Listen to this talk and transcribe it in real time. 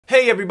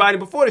Hey everybody,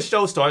 before the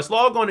show starts,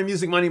 log on to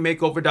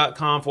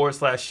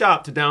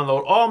musicmoneymakeover.com/shop to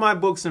download all my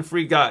books and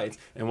free guides.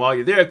 And while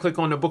you're there, click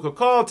on the book a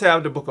call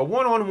tab to book a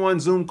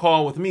one-on-one Zoom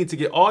call with me to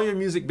get all your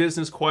music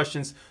business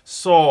questions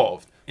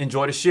solved.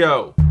 Enjoy the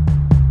show.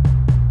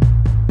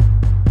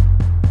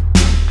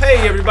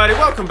 Hey everybody,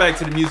 welcome back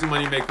to the Music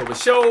Money Makeover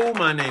Show.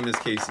 My name is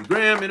Casey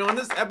Graham, and on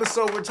this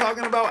episode, we're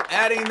talking about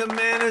adding the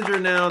manager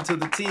now to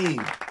the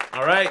team.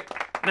 All right,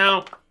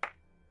 now,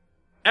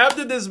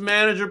 after this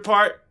manager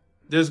part,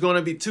 there's going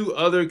to be two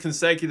other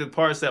consecutive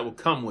parts that will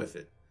come with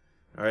it.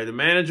 All right, the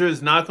manager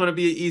is not going to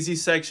be an easy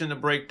section to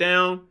break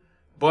down,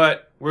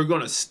 but we're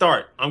going to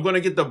start. I'm going to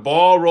get the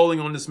ball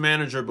rolling on this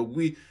manager, but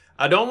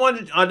I don't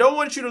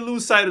want you to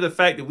lose sight of the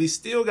fact that we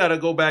still got to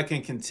go back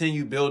and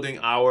continue building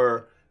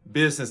our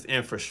business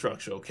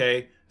infrastructure,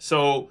 okay?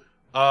 So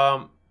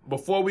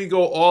before we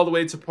go all the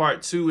way to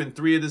part 2 and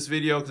 3 of this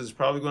video, because it's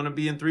probably going to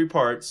be in 3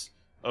 parts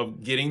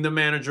of getting the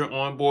manager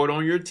on board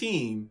on your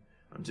team,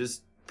 I'm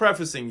just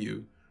prefacing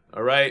you.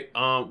 All right.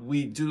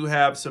 We do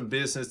have some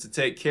business to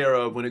take care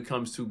of when it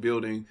comes to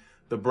building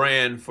the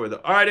brand for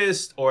the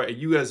artist or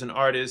you as an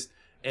artist,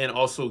 and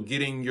also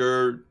getting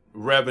your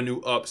revenue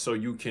up so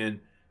you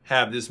can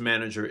have this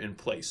manager in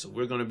place. So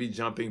we're going to be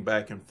jumping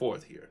back and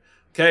forth here.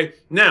 OK,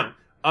 now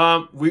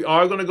we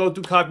are going to go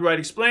through Copyright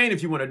Explained.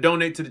 If you want to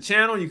donate to the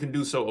channel, you can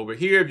do so over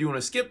here. If you want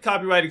to skip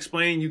Copyright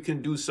Explained, you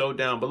can do so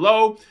down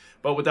below.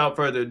 But without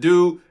further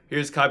ado,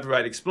 here's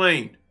Copyright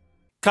Explained.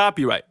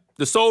 Copyright: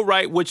 the sole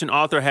right which an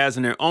author has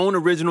in their own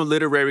original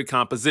literary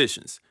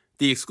compositions,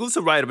 the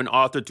exclusive right of an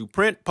author to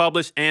print,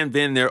 publish, and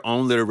vend their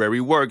own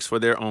literary works for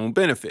their own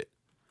benefit.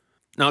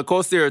 Now, of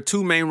course, there are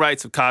 2 main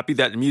rights of copy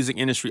that the music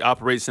industry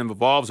operates and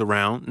revolves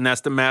around, and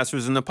that's the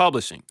masters and the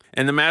publishing.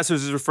 And the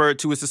masters is referred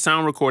to as the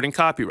sound recording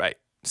copyright.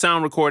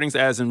 Sound recordings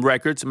as in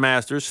records,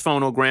 masters,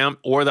 phonogram,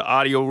 or the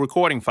audio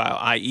recording file,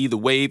 i.e. the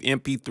WAV,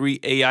 MP3,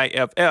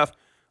 AIFF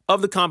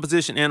of the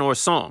composition and or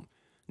song.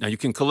 Now, you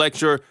can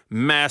collect your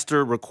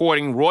master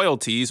recording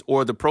royalties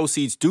or the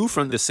proceeds due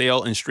from the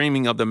sale and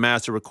streaming of the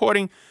master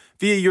recording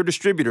via your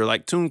distributor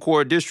like TuneCore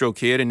or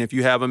DistroKid, and if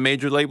you have a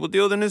major label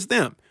deal, then it's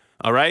them.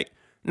 All right?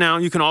 Now,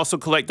 you can also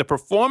collect the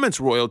performance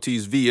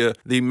royalties via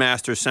the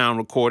master sound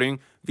recording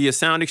via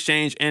Sound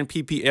Exchange and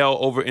PPL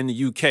over in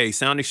the UK.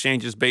 Sound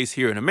Exchange is based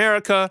here in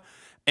America,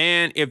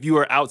 and if you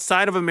are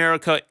outside of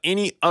America,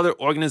 any other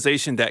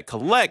organization that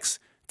collects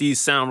these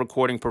sound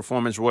recording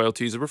performance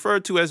royalties are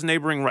referred to as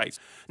neighboring rights.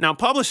 Now,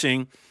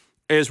 publishing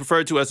is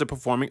referred to as a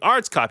performing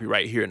arts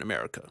copyright here in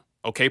America.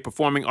 Okay,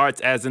 performing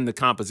arts as in the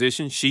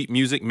composition, sheet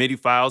music, MIDI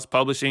files,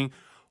 publishing,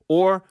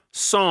 or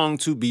song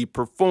to be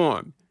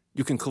performed.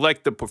 You can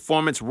collect the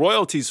performance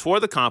royalties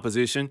for the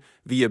composition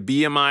via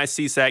BMI,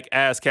 CSAC,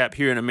 ASCAP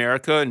here in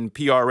America, and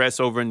PRS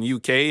over in the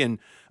UK, and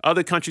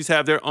other countries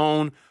have their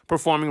own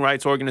performing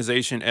rights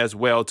organization as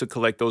well to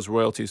collect those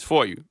royalties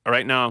for you. All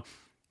right, now,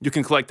 you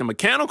can collect the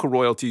mechanical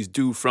royalties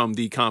due from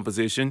the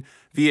composition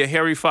via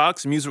Harry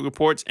Fox, Music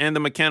Reports, and the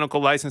Mechanical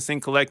Licensing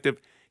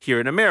Collective here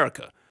in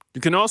America.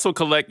 You can also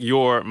collect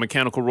your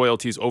mechanical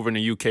royalties over in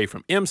the UK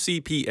from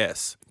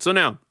MCPS. So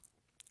now,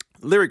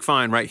 Lyric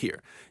Find right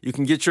here. You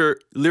can get your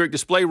lyric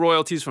display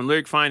royalties from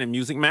Lyric Find and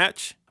Music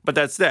Match, but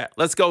that's that.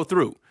 Let's go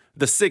through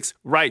the 6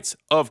 rights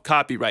of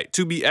copyright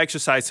to be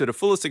exercised to the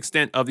fullest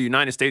extent of the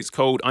United States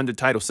Code under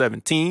Title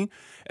 17,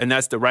 and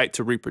that's the right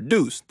to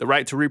reproduce. The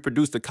right to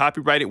reproduce the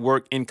copyrighted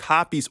work in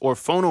copies or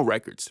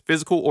phonorecords,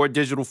 physical or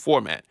digital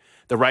format.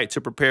 The right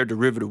to prepare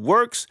derivative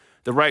works.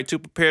 The right to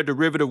prepare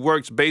derivative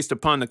works based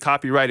upon the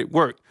copyrighted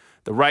work.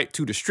 The right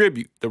to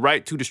distribute. The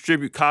right to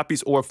distribute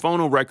copies or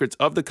phonorecords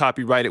of the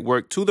copyrighted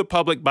work to the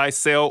public by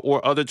sale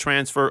or other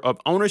transfer of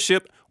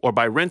ownership or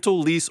by rental,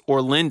 lease,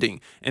 or lending.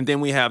 And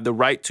then we have the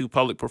right to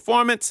public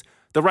performance,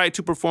 the right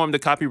to perform the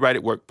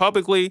copyrighted work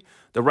publicly,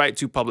 the right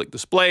to public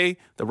display,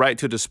 the right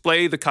to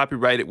display the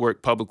copyrighted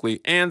work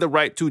publicly, and the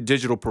right to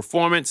digital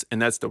performance,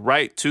 and that's the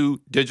right to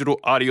digital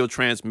audio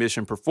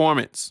transmission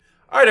performance.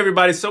 All right,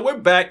 everybody, so we're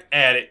back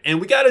at it, and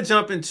we got to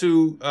jump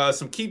into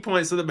some key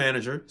points of the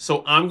manager.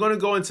 So I'm going to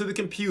go into the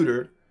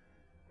computer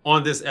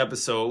on this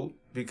episode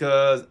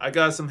because I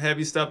got some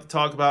heavy stuff to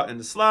talk about in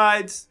the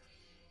slides,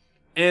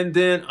 and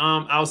then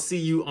I'll see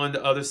you on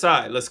the other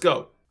side. Let's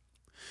go.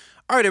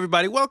 All right,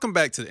 everybody, welcome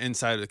back to the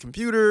inside of the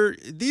computer.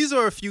 These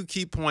are a few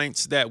key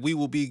points that we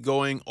will be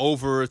going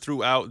over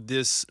throughout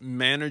this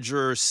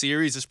manager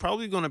series. It's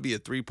probably going to be a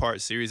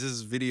 3-part series. This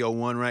is video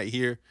 1 right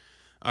here.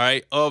 All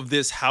right, of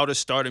this How to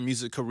Start a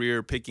Music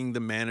Career, Picking the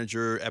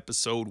Manager,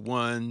 episode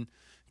 1,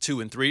 2,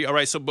 and 3. All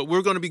right, but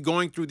we're going to be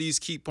going through these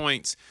key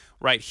points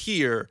right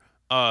here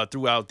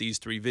throughout these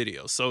 3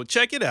 videos. So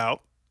check it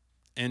out,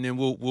 and then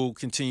we'll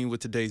continue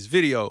with today's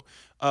video.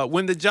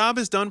 When the job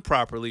is done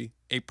properly,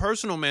 a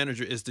personal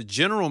manager is the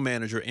general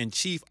manager and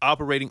chief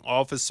operating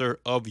officer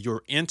of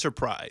your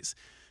enterprise.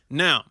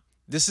 Now,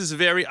 this is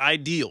very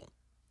ideal.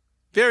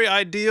 Very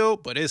ideal,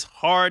 but it's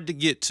hard to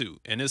get to.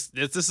 And this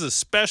is a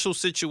special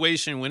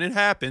situation when it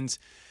happens.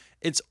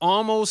 It's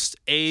almost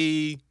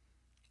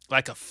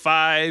like a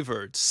 5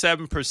 or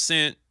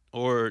 7%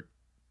 or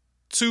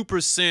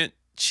 2%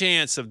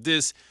 chance of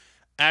this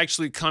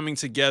actually coming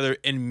together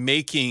and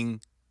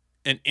making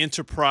an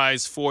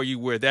enterprise for you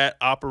where that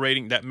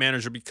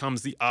manager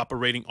becomes the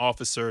operating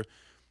officer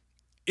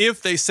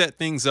if they set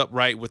things up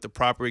right with the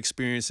proper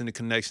experience and the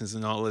connections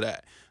and all of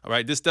that. All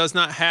right. This does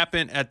not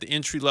happen at the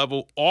entry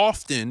level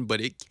often, but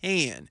it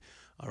can.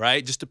 All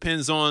right. Just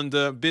depends on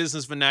the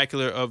business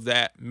vernacular of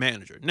that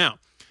manager. Now,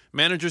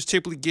 managers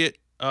typically get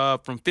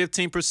from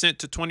 15%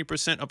 to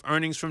 20% of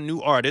earnings from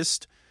new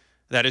artists.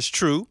 That is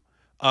true.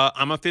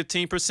 I'm a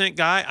 15%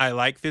 guy. I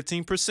like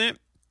 15%.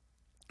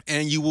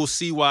 And you will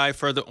see why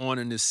further on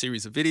in this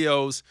series of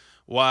videos,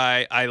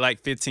 why I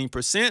like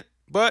 15%.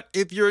 But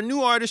if you're a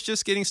new artist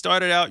just getting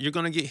started out, you're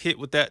going to get hit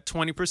with that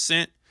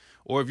 20%.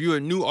 Or if you're a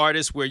new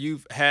artist where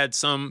you've had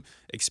some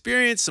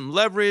experience, some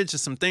leverage, and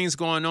some things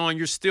going on,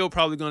 you're still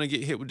probably going to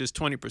get hit with this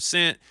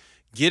 20%.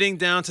 Getting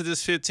down to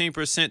this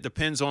 15%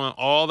 depends on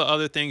all the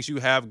other things you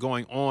have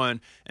going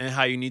on and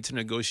how you need to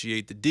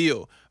negotiate the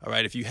deal. All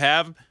right. If you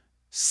have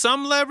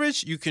some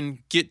leverage, you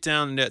can get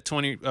down to that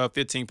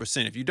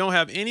 15%. If you don't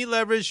have any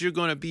leverage, you're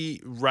going to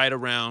be right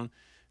around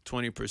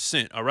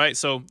 20%. All right.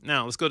 So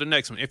now let's go to the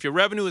next one. If your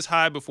revenue is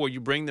high before you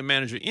bring the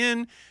manager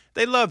in,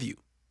 they love you.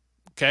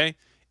 Okay.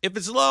 If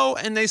it's low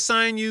and they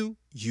sign you,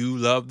 you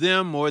love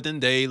them more than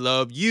they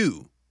love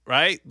you.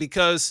 Right.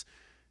 Because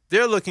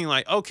they're looking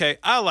like, okay,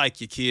 I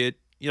like you, kid.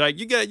 You're like,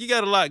 you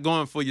got a lot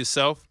going for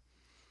yourself,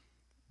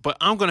 but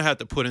I'm going to have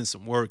to put in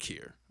some work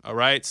here. All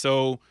right.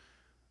 So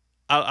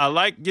I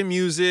like your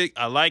music.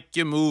 I like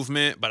your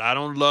movement, but I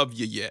don't love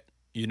you yet.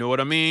 You know what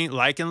I mean?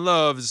 Like and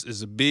love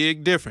is a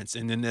big difference.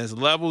 And then there's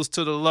levels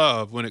to the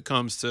love when it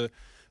comes to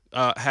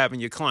having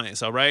your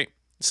clients. All right.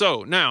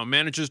 So now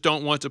managers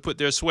don't want to put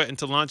their sweat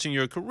into launching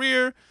your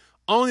career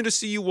only to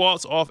see you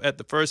waltz off at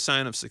the first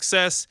sign of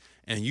success.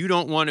 And you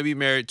don't want to be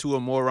married to a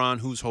moron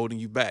who's holding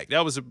you back.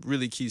 That was a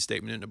really key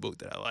statement in the book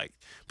that I liked.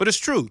 But it's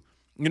true.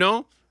 You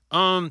know,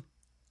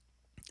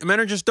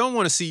 managers don't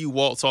want to see you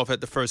waltz off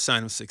at the first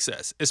sign of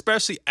success,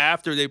 especially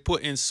after they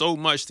put in so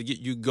much to get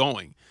you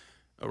going.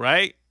 All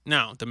right.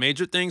 Now, the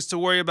major things to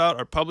worry about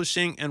are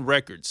publishing and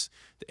records.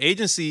 The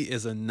agency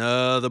is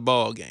another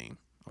ball game.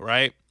 All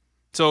right.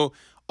 So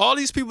all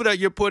these people that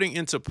you're putting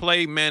into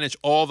play manage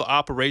all the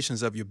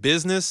operations of your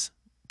business.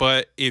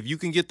 But if you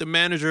can get the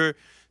manager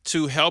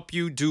to help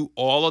you do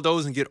all of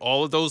those and get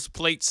all of those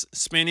plates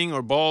spinning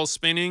or balls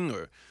spinning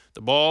or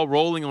the ball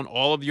rolling on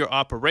all of your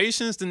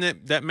operations, then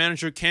that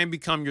manager can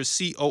become your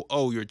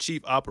COO, your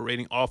Chief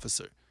Operating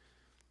Officer.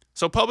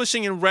 So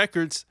publishing and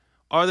records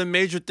are the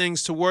major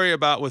things to worry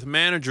about with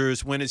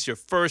managers when it's your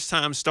first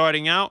time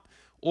starting out,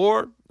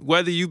 or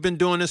whether you've been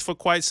doing this for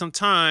quite some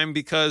time,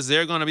 because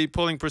they're going to be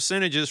pulling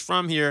percentages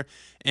from here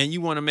and you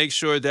want to make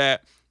sure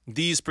that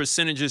these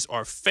percentages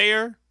are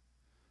fair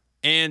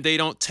and they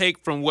don't take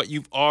from what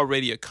you've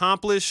already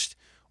accomplished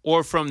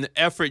or from the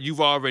effort you've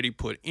already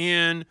put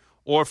in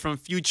or from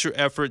future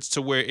efforts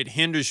to where it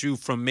hinders you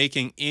from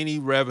making any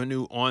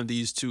revenue on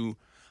these two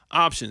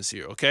options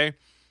here, okay?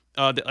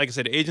 Like I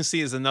said, the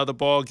agency is another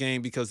ball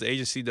game because the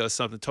agency does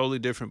something totally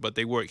different, but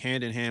they work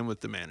hand in hand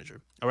with the manager,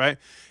 all right?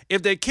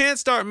 If they can't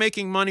start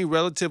making money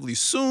relatively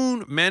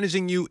soon,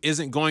 managing you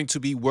isn't going to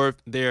be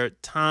worth their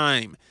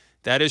time.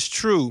 That is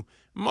true.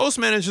 Most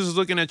managers are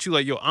looking at you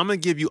like, yo, I'm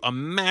going to give you a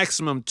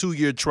maximum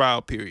 2-year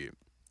trial period.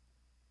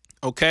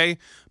 Okay.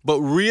 But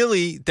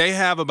really, they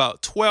have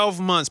about 12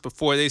 months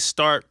before they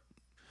start.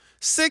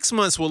 6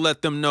 months will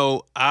let them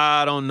know,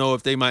 I don't know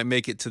if they might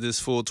make it to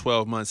this full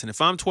 12 months. And if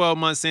I'm 12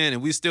 months in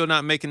and we're still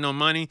not making no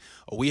money,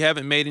 or we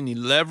haven't made any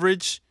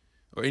leverage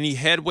or any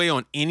headway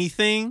on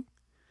anything,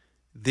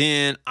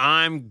 then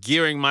I'm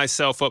gearing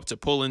myself up to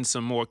pull in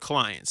some more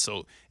clients.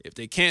 So if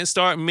they can't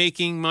start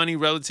making money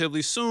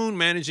relatively soon,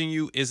 managing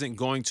you isn't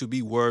going to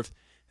be worth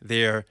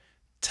their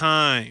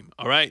time.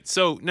 All right.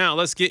 So now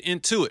let's get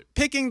into it.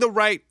 Picking the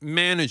right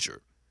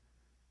manager.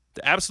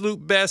 The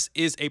absolute best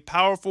is a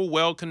powerful,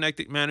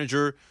 well-connected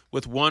manager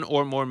with one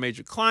or more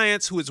major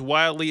clients who is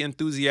wildly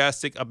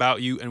enthusiastic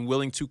about you and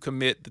willing to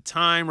commit the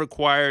time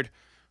required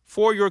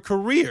for your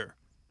career.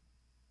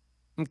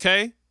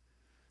 Okay.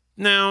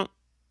 Now,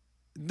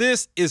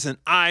 this is an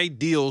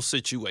ideal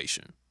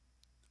situation.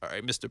 All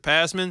right, Mr.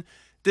 Passman,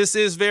 this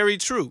is very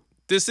true.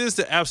 This is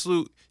the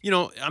absolute,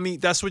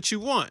 that's what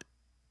you want.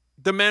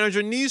 The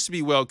manager needs to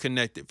be well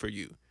connected for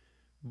you.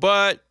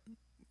 But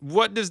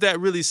what does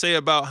that really say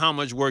about how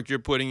much work you're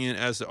putting in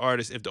as the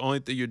artist if the only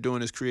thing you're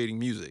doing is creating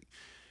music?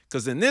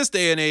 Because in this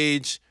day and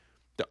age,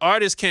 the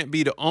artist can't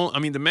be the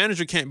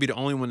manager can't be the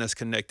only one that's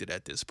connected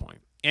at this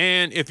point.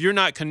 And if you're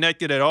not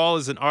connected at all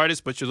as an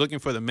artist, but you're looking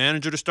for the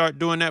manager to start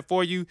doing that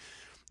for you,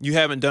 you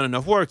haven't done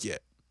enough work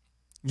yet.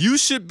 You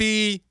should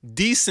be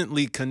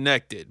decently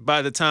connected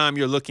by the time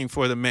you're looking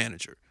for the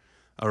manager.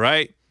 All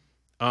right.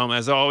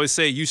 As I always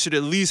say, you should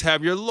at least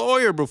have your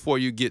lawyer before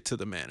you get to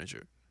the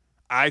manager.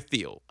 I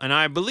feel, and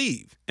I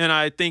believe, and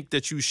I think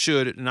that you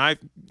should. And matter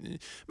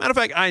of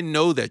fact, I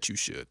know that you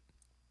should.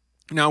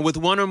 Now, with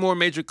one or more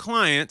major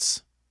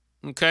clients,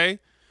 okay,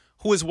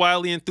 who is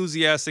wildly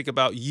enthusiastic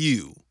about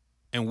you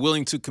and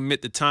willing to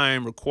commit the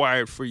time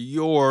required for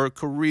your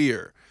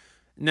career.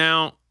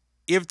 Now,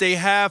 If they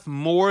have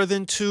more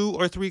than 2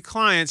 or 3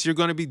 clients, you're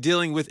going to be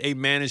dealing with a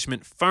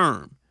management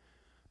firm.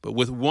 But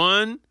with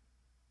 1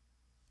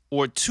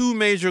 or 2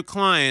 major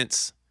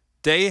clients,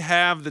 they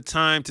have the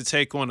time to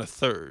take on a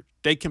third.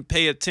 They can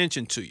pay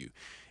attention to you.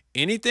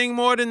 Anything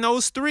more than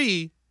those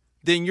 3,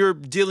 then you're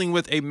dealing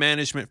with a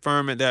management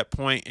firm at that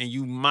point, and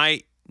you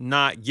might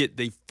not get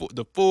the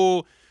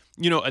full,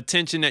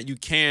 attention that you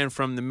can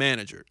from the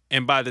manager.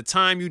 And by the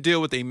time you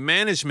deal with a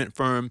management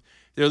firm,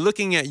 they're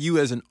looking at you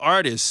as an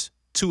artist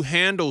to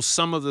handle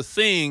some of the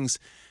things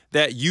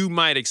that you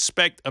might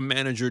expect a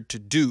manager to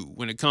do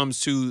when it comes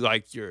to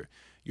like your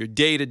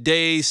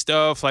day-to-day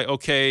stuff, like,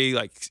 okay,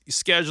 like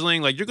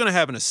scheduling. Like, you're going to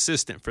have an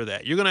assistant for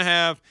that. You're going to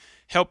have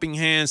helping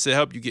hands to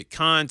help you get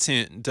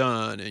content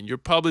done, and your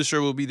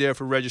publisher will be there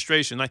for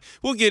registration. Like,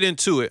 we'll get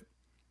into it,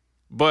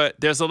 but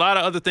there's a lot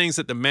of other things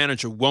that the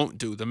manager won't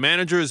do. The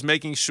manager is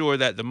making sure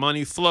that the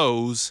money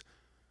flows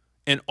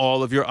in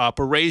all of your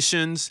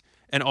operations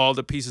and all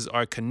the pieces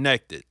are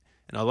connected.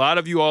 And a lot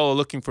of you all are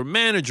looking for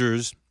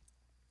managers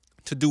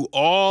to do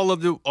all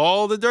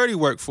the dirty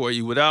work for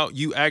you without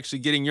you actually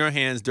getting your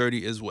hands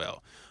dirty as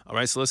well. All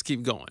right, so let's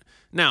keep going.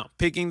 Now,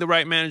 picking the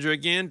right manager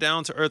again,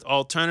 down-to-earth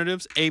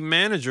alternatives. A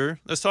manager,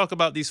 let's talk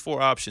about these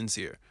 4 options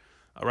here.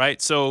 All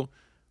right, so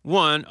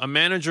 1, a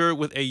manager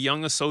with a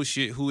young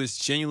associate who is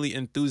genuinely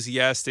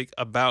enthusiastic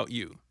about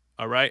you.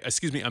 All right,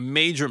 a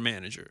major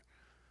manager.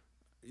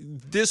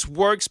 This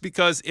works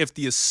because if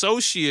the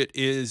associate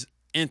is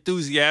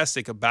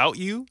enthusiastic about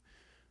you,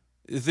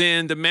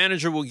 then the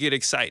manager will get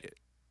excited,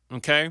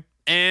 okay?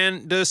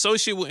 And the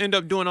associate will end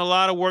up doing a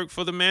lot of work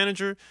for the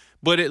manager,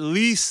 but at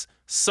least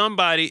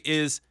somebody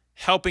is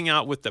helping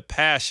out with the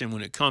passion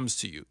when it comes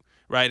to you,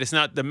 right? It's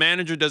not, the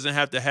manager doesn't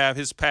have to have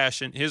his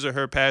or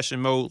her passion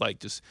mode like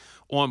just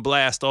on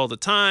blast all the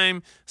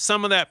time.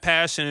 Some of that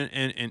passion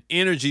and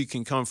energy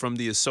can come from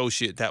the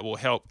associate that will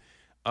help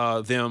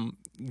them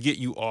get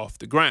you off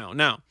the ground.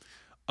 Now,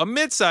 a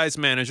mid-sized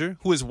manager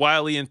who is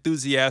wildly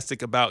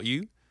enthusiastic about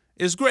you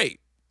is great.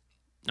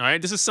 All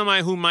right, this is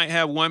somebody who might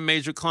have 1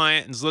 major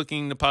client and is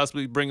looking to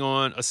possibly bring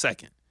on a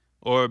second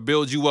or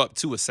build you up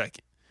to a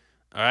second.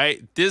 All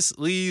right, this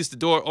leaves the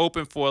door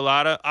open for a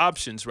lot of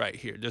options right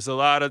here. There's a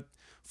lot of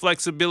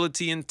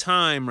flexibility and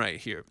time right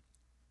here.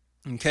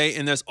 Okay,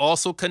 and there's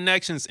also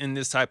connections in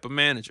this type of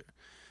manager.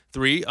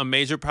 3, a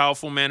major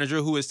powerful manager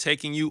who is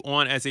taking you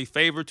on as a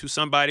favor to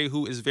somebody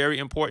who is very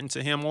important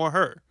to him or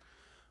her.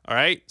 All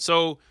right,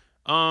 so,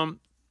 I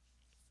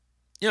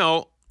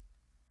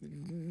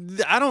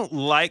don't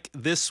like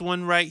this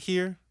one right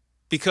here,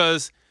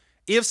 because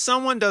if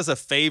someone does a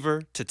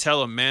favor to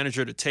tell a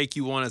manager to take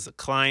you on as a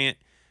client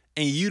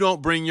and you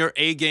don't bring your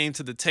A game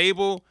to the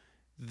table,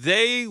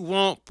 they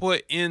won't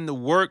put in the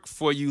work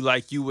for you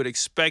like you would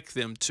expect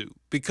them to,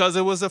 because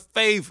it was a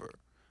favor,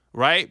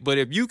 right? But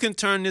if you can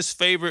turn this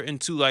favor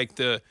into like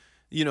the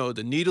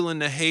needle in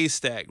the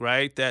haystack,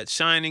 right? That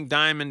shining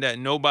diamond that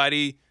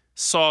nobody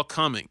saw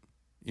coming,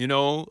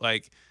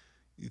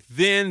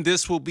 then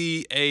this will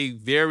be a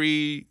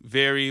very,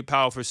 very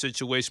powerful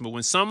situation. But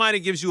when somebody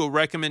gives you a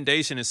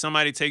recommendation and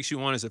somebody takes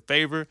you on as a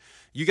favor,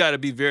 you got to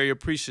be very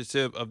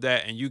appreciative of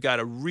that, and you got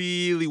to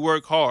really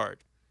work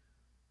hard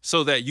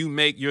so that you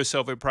make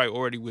yourself a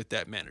priority with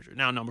that manager.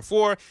 Now, number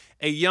 4,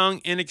 a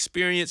young,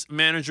 inexperienced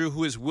manager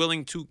who is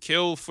willing to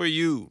kill for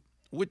you,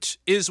 which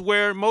is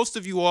where most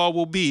of you all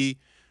will be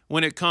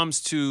when it comes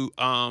to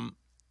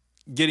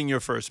getting your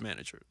first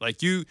manager.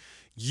 Like, you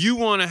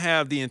want to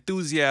have the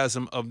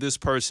enthusiasm of this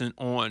person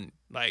on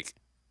like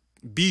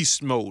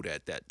beast mode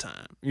at that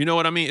time. You know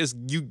what I mean?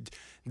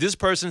 This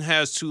person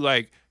has to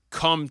like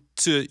come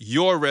to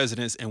your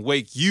residence and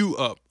wake you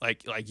up.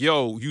 Like,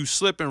 yo, you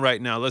slipping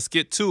right now. Let's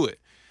get to it.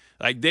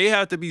 Like, they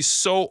have to be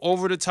so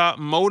over the top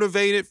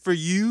motivated for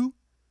you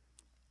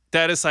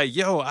that it's like,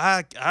 yo,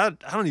 I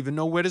don't even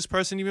know where this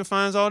person even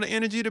finds all the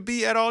energy to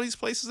be at all these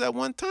places at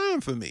one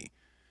time for me.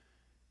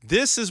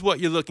 This is what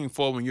you're looking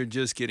for when you're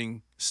just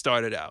getting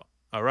started out.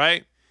 All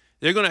right.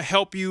 They're going to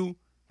help you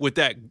with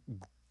that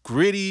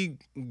gritty,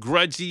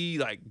 grudgy,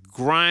 like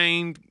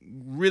grind,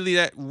 really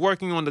that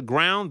working on the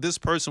ground. This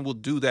person will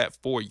do that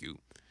for you.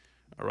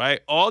 All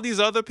right. All these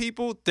other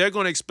people, they're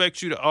going to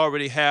expect you to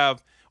already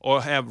have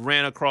or have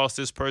ran across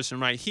this person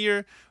right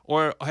here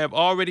or have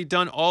already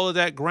done all of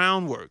that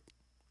groundwork,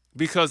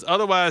 because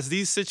otherwise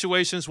these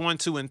situations 1,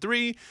 2, and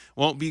 3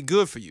 won't be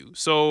good for you.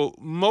 So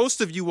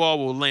most of you all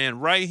will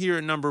land right here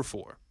at number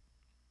 4.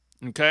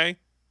 Okay.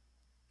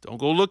 Don't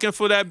go looking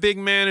for that big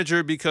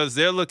manager, because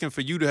they're looking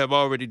for you to have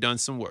already done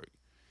some work.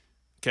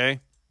 Okay.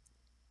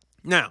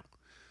 Now,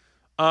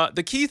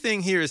 the key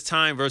thing here is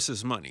time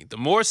versus money. The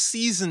more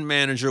seasoned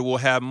manager will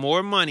have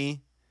more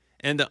money,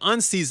 and the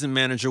unseasoned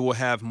manager will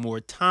have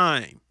more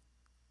time.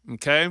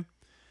 Okay.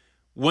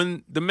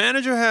 When the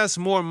manager has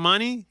more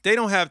money, they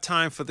don't have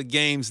time for the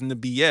games and the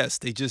BS.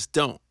 They just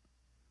don't.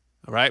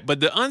 All right. But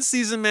the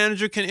unseasoned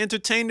manager can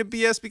entertain the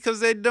BS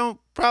because they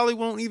probably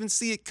won't even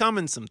see it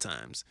coming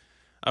sometimes.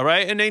 All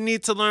right. And they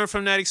need to learn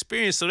from that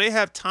experience. So they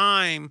have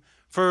time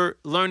for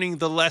learning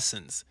the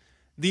lessons.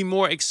 The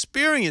more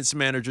experienced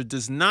manager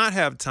does not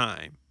have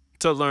time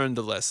to learn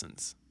the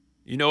lessons.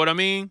 You know what I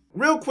mean?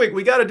 Real quick,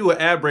 we got to do an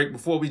ad break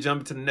before we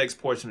jump into the next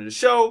portion of the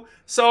show.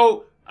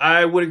 So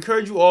I would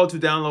encourage you all to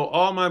download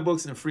all my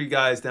books and free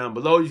guides down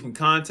below. You can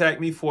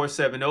contact me,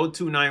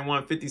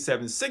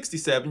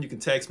 470-291-5767. You can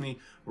text me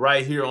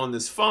right here on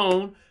this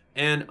phone,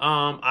 and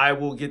I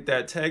will get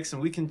that text,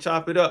 and we can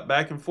chop it up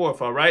back and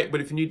forth, all right? But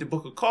if you need to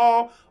book a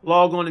call,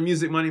 log on to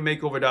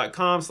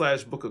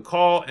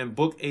musicmoneymakeover.com/book-a-call and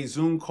book a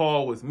Zoom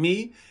call with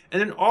me.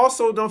 And then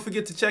also don't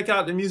forget to check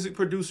out the Music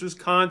Producers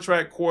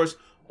Contract course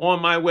on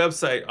my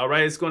website, all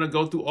right? It's going to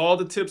go through all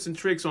the tips and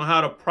tricks on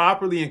how to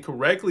properly and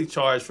correctly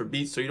charge for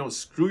beats so you don't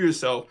screw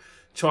yourself,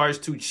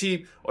 charge too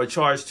cheap or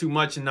charge too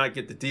much and not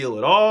get the deal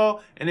at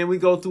all. And then we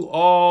go through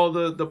all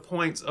the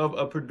points of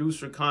a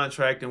producer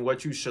contract and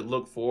what you should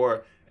look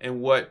for and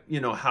what, you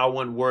know, how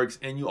one works.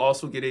 And you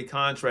also get a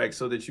contract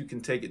so that you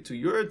can take it to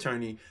your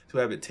attorney to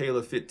have it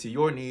tailor fit to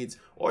your needs,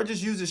 or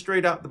just use it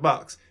straight out the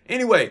box.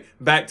 Anyway,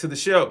 back to the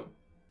show.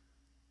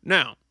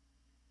 Now,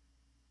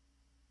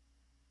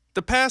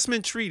 the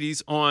Passman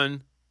Treatise, got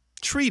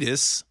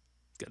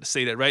to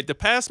say that right, the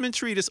Passman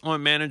Treatise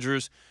on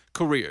managers'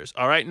 careers.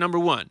 All right, number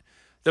one,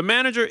 the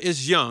manager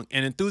is young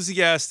and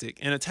enthusiastic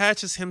and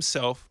attaches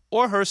himself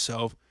or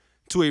herself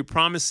to a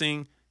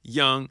promising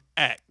young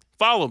act.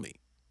 Follow me.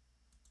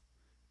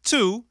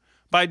 2,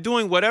 by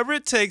doing whatever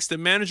it takes, the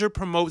manager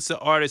promotes the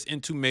artist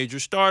into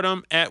major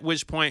stardom, at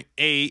which point,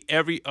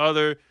 every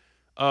other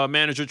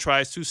manager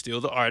tries to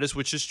steal the artist,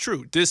 which is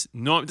true. This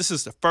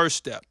is the first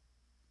step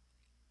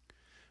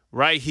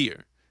right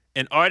here.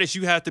 An artist,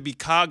 you have to be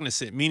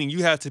cognizant, meaning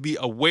you have to be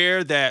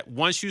aware that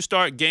once you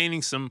start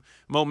gaining some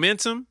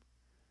momentum,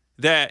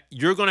 that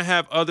you're going to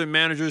have other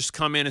managers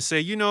come in and say,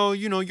 you know,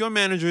 your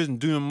manager isn't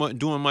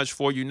doing much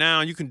for you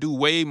now. You can do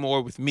way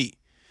more with me.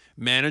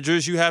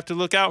 Managers, you have to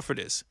look out for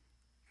this.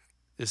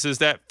 This is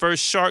that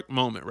first shark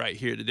moment right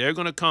here. That they're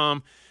going to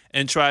come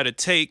and try to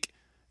take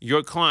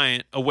your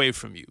client away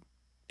from you.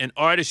 And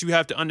artists, you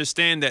have to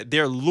understand that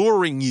they're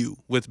luring you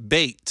with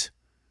bait,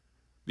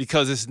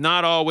 because it's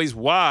not always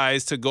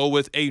wise to go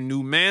with a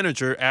new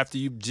manager after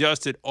you've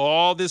just did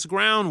all this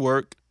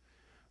groundwork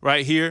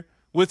right here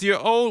with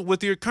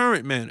your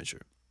current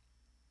manager.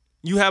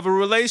 You have a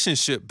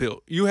relationship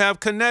built. You have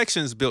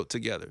connections built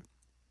together.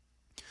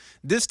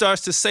 This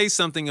starts to say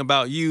something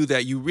about you,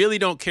 that you really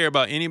don't care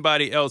about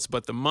anybody else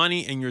but the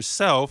money and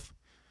yourself,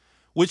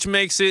 which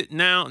makes it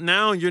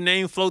now your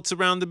name floats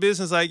around the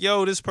business like,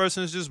 yo, this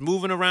person is just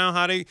moving around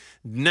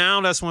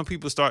now that's when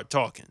people start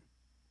talking.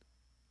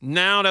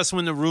 Now that's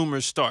when the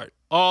rumors start.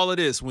 All of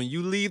this, when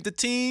you leave the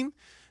team,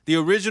 the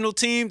original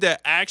team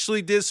that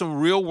actually did some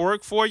real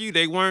work for you,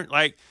 they weren't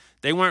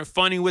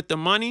funny with the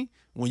money.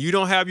 When you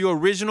don't have your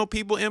original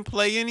people in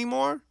play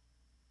anymore,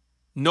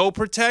 no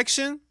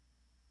protection,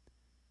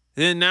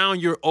 then now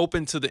you're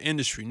open to the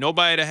industry.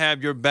 Nobody to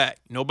have your back.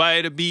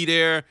 Nobody to be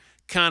there,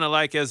 kind of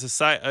like as a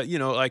side,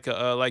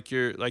 like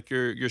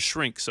your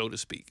shrink, so to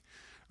speak.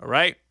 All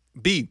right.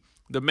 B,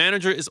 the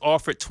manager is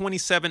offered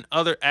 27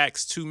 other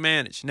acts to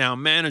manage. Now,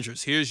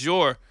 managers, here's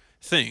your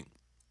thing.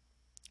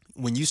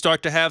 When you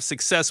start to have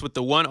success with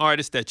the one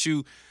artist that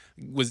you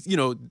was,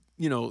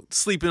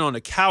 sleeping on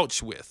a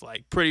couch with,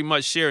 like pretty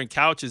much sharing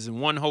couches in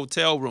one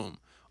hotel room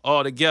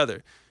all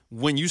together.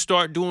 When you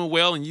start doing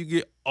well and you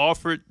get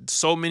offered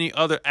so many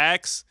other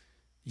acts,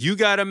 you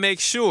got to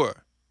make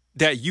sure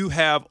that you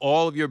have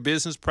all of your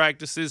business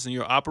practices and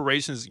your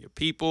operations and your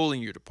people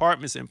and your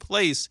departments in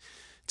place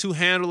to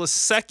handle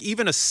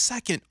even a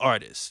second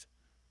artist.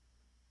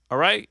 All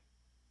right?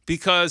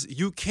 Because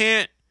you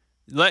can't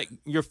let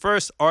your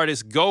first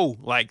artist go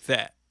like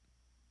that.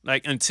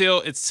 Like, until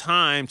it's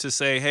time to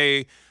say,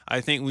 hey, I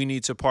think we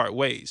need to part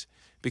ways.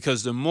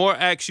 Because the more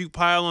acts you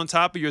pile on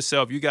top of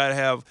yourself, you got to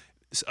have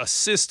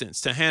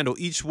assistants to handle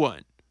each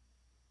one.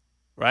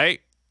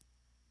 Right?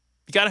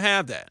 You got to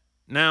have that.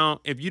 Now,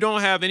 if you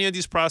don't have any of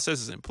these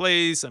processes in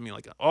place, I mean,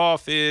 like an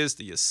office,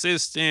 the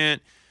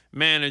assistant,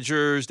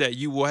 managers that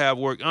you will have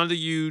work under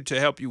you to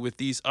help you with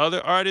these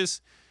other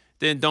artists,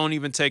 then don't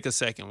even take a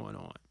second one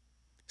on.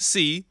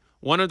 C,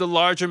 one of the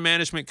larger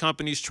management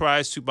companies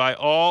tries to buy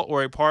all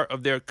or a part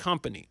of their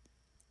company.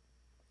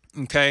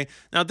 Okay.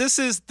 Now, this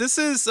is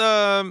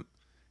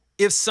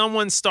if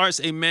someone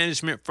starts a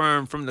management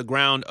firm from the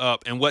ground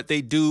up, and what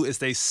they do is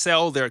they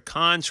sell their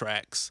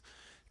contracts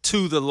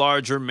to the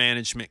larger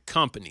management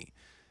company.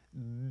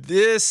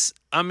 This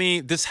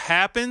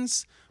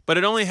happens, but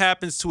it only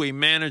happens to a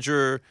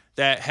manager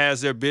that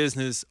has their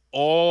business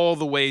all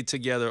the way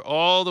together,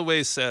 all the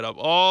way set up,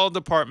 all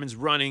departments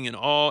running and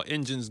all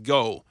engines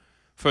go,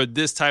 for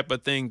this type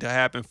of thing to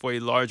happen for a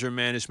larger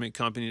management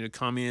company to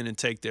come in and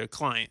take their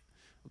client.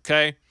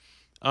 Okay.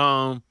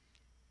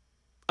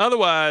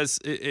 Otherwise,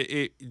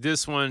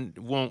 this one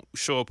won't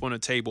show up on a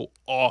table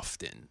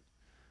often.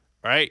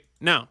 Right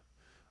now,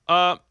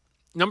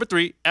 Number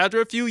 3, after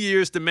a few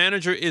years, the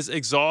manager is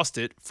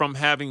exhausted from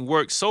having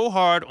worked so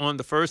hard on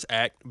the first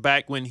act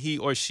back when he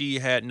or she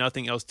had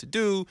nothing else to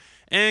do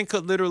and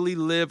could literally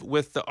live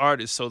with the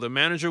artist. So the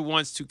manager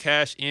wants to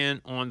cash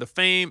in on the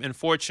fame and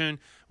fortune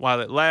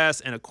while it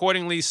lasts and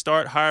accordingly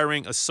start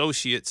hiring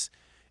associates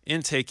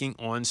and taking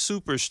on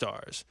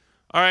superstars.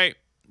 All right,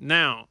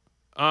 now,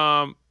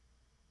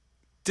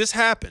 this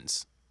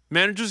happens.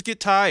 Managers get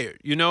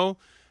tired,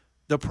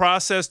 the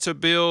process to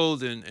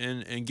build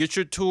and get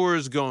your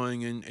tours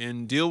going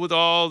and deal with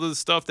all the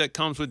stuff that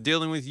comes with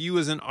dealing with you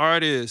as an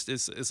artist.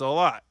 It's a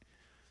lot.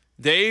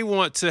 They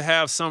want to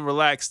have some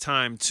relaxed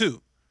time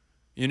too.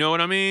 You know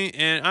what I mean?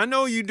 And I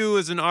know you do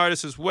as an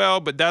artist as well,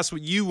 but that's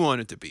what you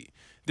want it to be.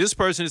 This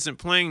person isn't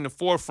playing the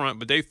forefront,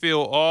 but they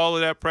feel all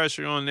of that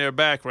pressure on their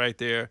back right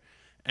there.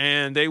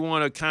 And they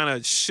want to kind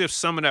of shift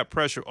some of that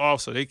pressure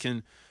off so they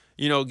can,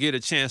 get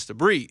a chance to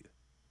breathe.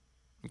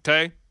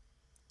 Okay?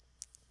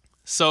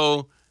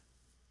 So,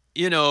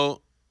 you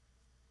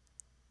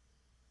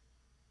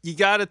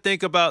got to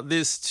think about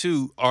this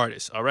too,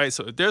 artists. All right.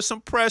 So if there's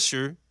some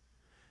pressure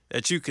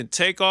that you can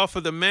take off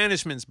of the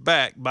management's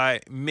back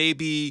by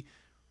maybe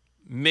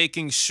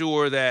making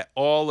sure that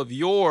all of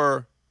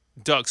your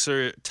ducks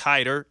are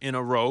tighter in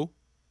a row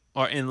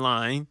or in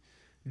line,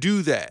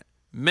 do that.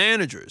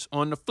 Managers,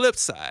 on the flip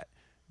side,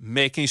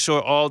 making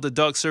sure all the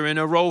ducks are in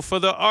a row for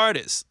the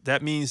artist.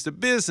 That means the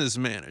business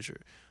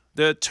manager,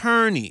 the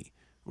attorney,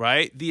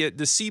 right? The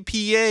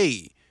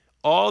CPA,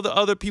 all the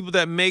other people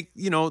that make,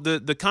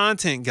 the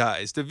content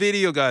guys, the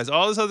video guys,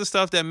 all this other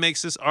stuff that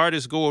makes this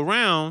artist go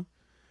around.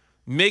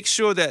 Make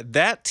sure that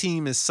that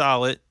team is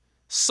solid,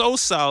 so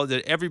solid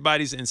that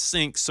everybody's in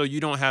sync so you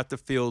don't have to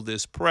feel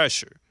this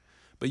pressure.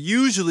 But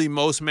usually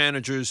most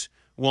managers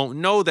won't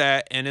know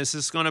that, and this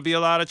is going to be a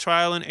lot of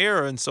trial and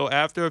error. And so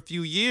after a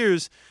few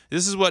years,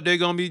 this is what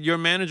your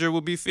manager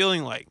will be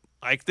feeling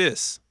like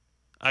this.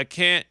 I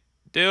can't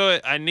do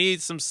it. I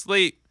need some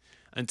sleep,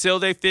 until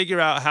they figure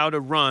out how to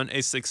run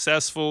a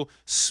successful,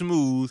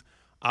 smooth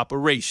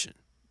operation.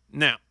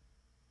 Now,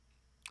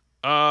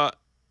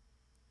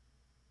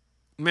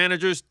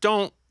 managers,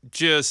 don't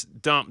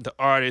just dump the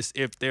artist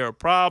if they're a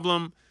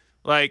problem.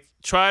 Like,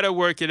 try to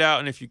work it out,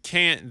 and if you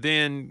can't,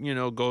 then,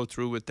 go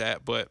through with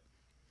that. But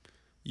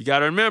you got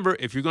to remember,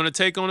 if you're going to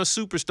take on a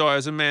superstar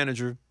as a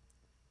manager,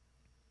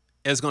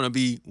 there's going to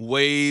be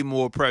way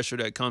more pressure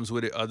that comes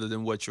with it other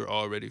than what you're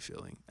already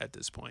feeling at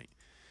this point.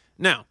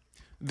 Now,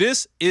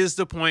 this is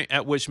the point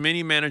at which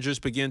many managers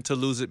begin to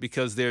lose it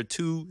because they're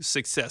too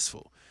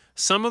successful.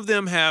 Some of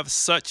them have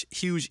such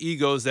huge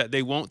egos that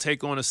they won't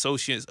take on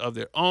associates of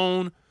their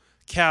own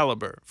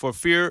caliber for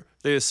fear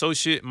the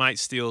associate might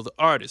steal the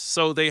artist.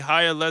 So they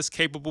hire less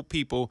capable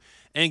people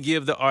and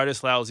give the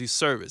artist lousy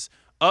service.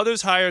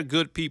 Others hire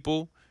good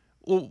people.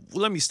 Well,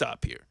 let me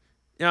stop here.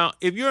 Now,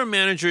 if you're a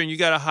manager and you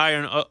got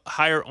to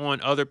hire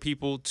on other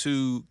people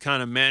to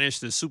kind of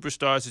manage the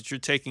superstars that you're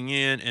taking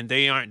in and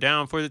they aren't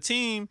down for the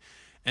team,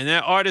 and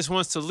that artist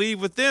wants to leave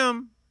with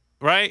them,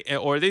 right?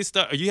 Or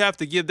you have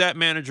to give that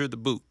manager the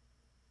boot,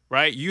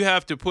 right? You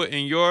have to put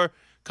in your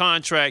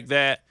contract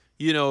that,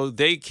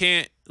 they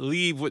can't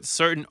leave with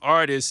certain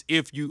artists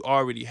if you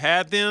already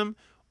had them,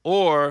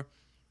 or,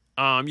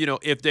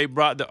 if they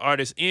brought the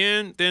artist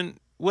in, then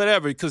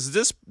whatever. Because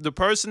the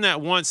person that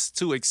wants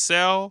to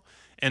excel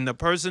and the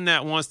person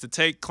that wants to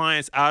take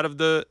clients out of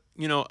the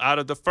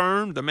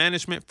firm, the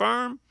management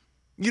firm,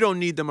 you don't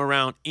need them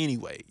around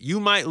anyway.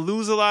 You might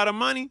lose a lot of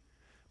money,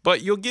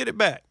 but you'll get it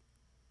back.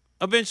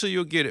 Eventually,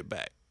 you'll get it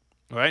back.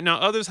 All right. Now,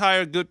 others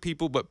hire good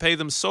people, but pay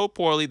them so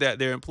poorly that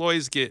their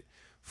employees get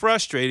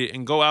frustrated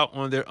and go out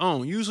on their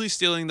own, usually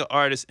stealing the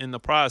artist in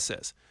the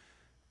process.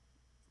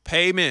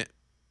 Payment.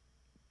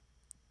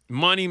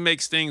 Money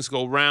makes things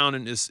go round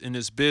in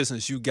this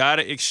business. You got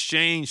to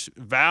exchange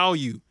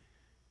value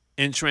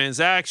in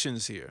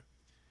transactions here.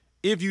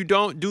 If you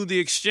don't do the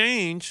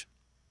exchange,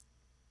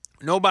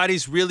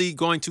 nobody's really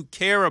going to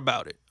care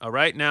about it. All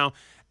right. Now,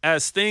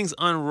 as things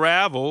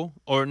unravel,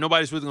 or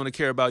nobody's really going to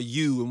care about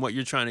you and what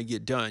you're trying to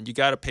get done, you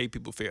got to pay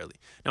people fairly.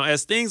 Now,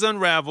 as things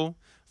unravel,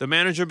 the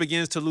manager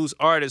begins to lose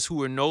artists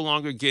who are no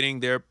longer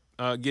getting the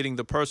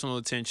personal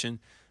attention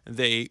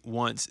they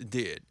once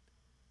did.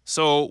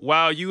 So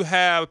while you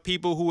have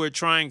people who are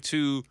trying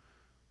to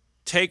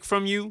take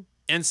from you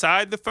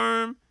inside the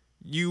firm,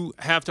 you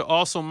have to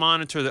also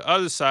monitor the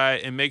other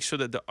side and make sure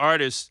that the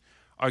artists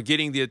are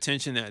getting the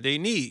attention that they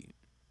need.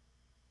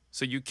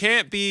 So you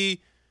can't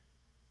be,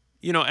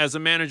 as a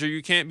manager,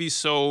 you can't be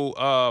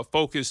so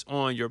focused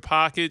on your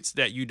pockets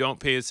that you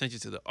don't pay attention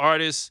to the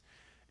artists.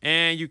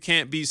 And you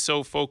can't be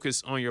so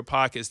focused on your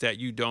pockets that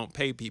you don't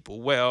pay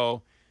people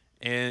well.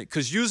 And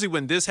because usually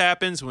when this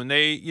happens, when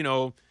they,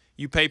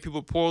 you pay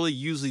people poorly,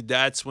 usually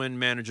that's when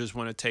managers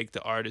want to take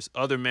the artist.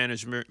 Other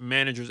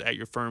managers at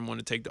your firm want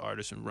to take the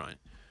artist and run.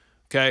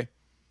 Okay.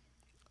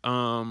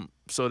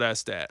 So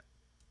that's that.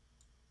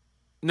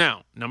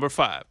 Now, number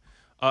 5.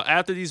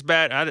 After these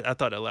I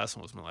thought that last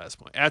one was my last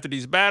point. After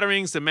these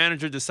batterings, the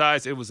manager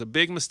decides it was a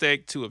big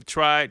mistake to have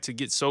tried to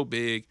get so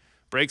big,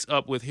 breaks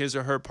up with his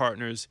or her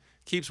partners,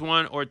 keeps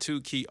one or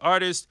two key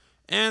artists,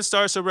 and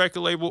starts a record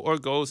label or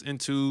goes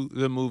into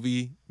the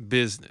movie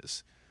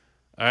business.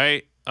 All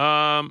right.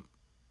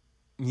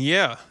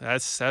 Yeah,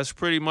 that's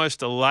pretty much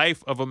the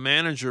life of a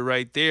manager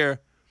right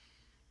there.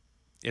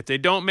 If they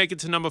don't make it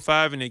to number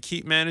 5 and they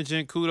keep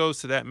managing,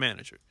 kudos to that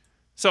manager.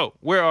 So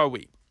where are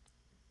we?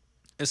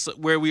 It's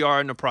where we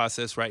are in the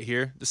process right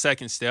here. The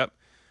second step.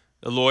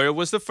 The lawyer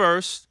was the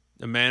first.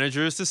 The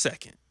manager is the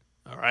second.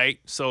 All right.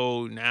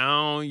 So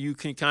now you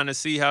can kind of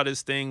see how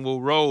this thing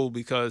will roll,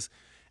 because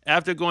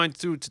after going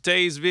through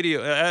today's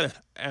video,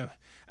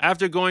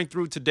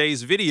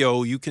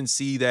 you can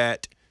see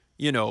that,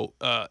 you know,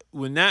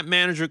 when that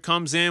manager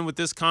comes in with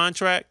this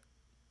contract,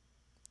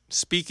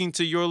 speaking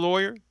to your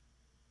lawyer,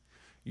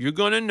 you're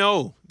going to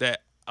know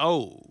that,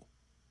 oh,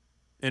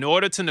 in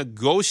order to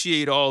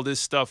negotiate all this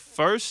stuff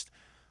first,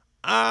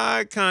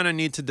 I kind of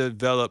need to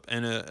develop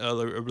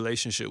a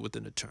relationship with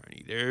an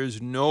attorney.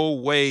 There's no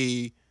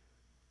way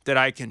that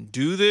I can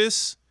do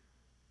this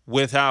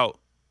without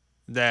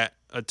that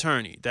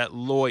attorney, that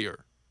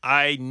lawyer.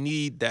 I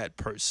need that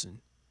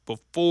person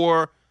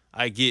before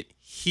I get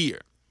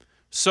here.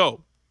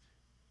 So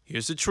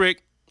here's the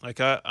trick, like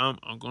I'm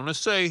going to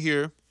say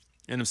here,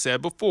 and I've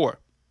said before.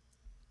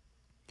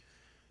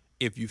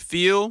 If you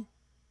feel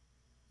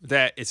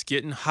that it's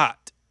getting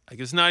hot,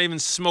 like it's not even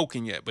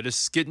smoking yet, but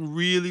it's getting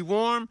really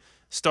warm,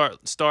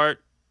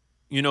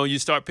 you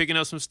start picking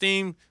up some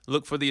steam,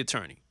 look for the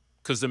attorney,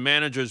 because the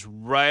manager's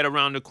right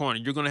around the corner.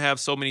 You're going to have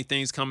so many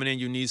things coming in,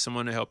 you need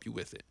someone to help you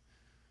with it.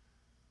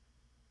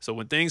 So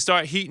when things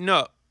start heating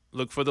up,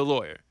 look for the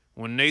lawyer.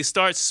 When they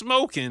start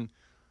smoking,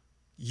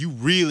 you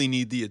really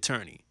need the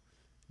attorney.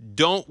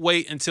 Don't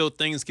wait until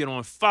things get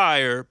on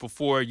fire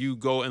before you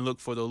go and look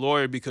for the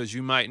lawyer, because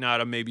you might not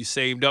have maybe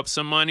saved up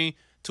some money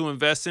to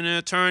invest in an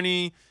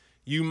attorney.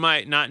 You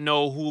might not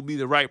know who will be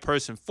the right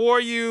person for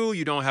you.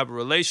 You don't have a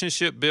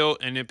relationship built,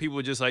 and then people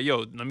are just like,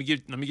 yo, let me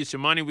get your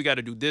money. We got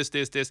to do this,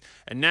 this, this.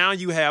 And now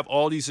you have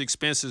all these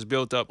expenses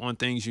built up on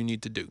things you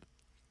need to do.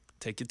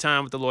 Take your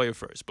time with the lawyer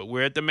first. But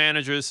we're at the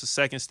manager. It's the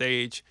second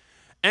stage.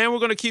 And we're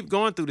going to keep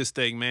going through this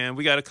thing, man.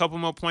 We got a couple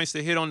more points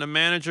to hit on the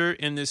manager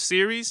in this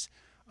series.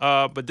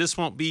 But this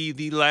won't be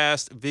the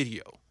last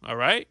video. All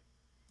right.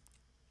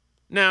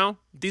 Now,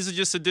 these are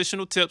just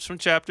additional tips from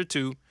Chapter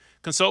 2.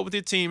 Consult with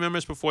your team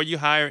members before you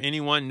hire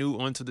anyone new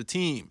onto the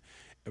team.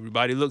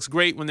 Everybody looks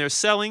great when they're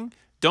selling.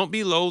 Don't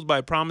be lulled by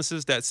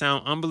promises that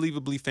sound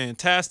unbelievably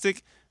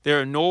fantastic.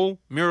 There are no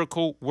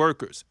miracle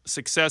workers.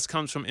 Success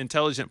comes from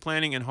intelligent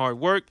planning and hard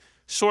work.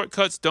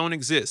 Shortcuts don't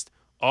exist.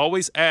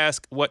 Always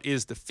ask, what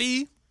is the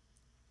fee?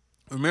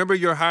 Remember,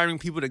 you're hiring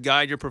people to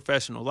guide your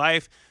professional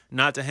life,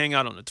 not to hang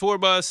out on the tour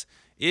bus.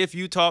 If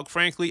you talk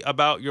frankly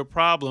about your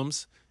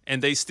problems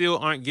and they still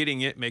aren't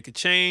getting it, make a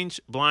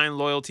change. Blind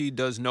loyalty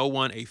does no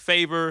one a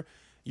favor.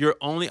 You're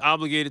only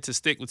obligated to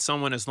stick with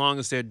someone as long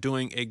as they're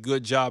doing a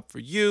good job for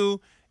you.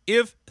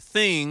 If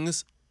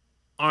things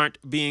aren't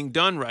being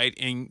done right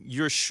and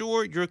you're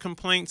sure your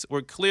complaints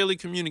were clearly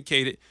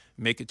communicated,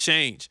 make a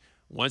change.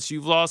 Once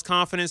you've lost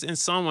confidence in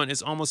someone,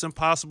 it's almost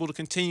impossible to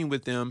continue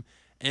with them.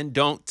 And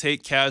don't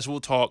take casual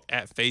talk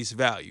at face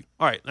value.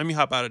 All right, let me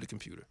hop out of the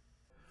computer.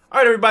 All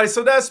right, everybody.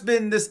 So that's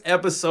been this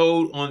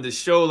episode on the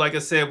show. Like I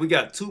said, we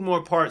got 2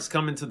 more parts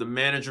coming to the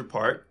manager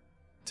part,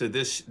 to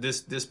this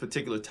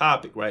particular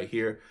topic right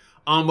here.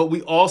 But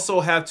we also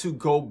have to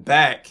go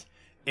back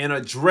and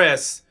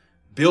address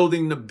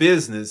building the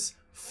business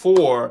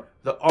for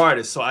the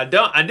artist. So I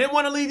didn't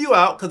want to leave you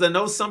out, because I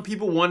know some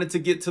people wanted to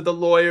get to the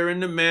lawyer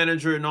and the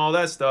manager and all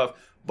that stuff.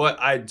 But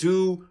I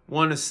do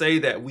want to say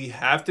that we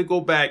have to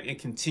go back and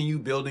continue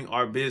building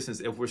our business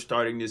if we're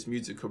starting this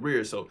music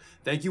career. So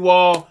thank you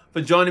all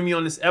for joining me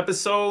on this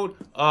episode,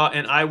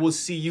 and I will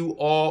see you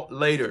all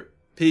later.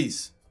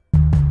 Peace.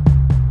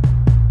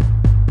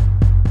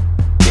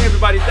 Hey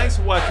everybody, thanks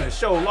for watching the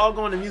show. Log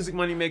on to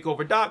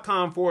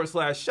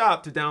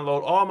musicmoneymakeover.com/shop to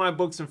download all my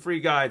books and free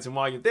guides. And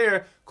while you're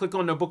there, click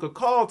on the book a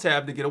call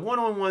tab to get a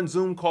one-on-one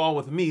Zoom call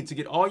with me to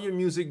get all your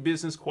music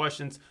business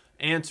questions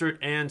answered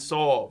and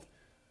solved.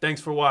 Thanks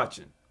for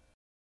watching.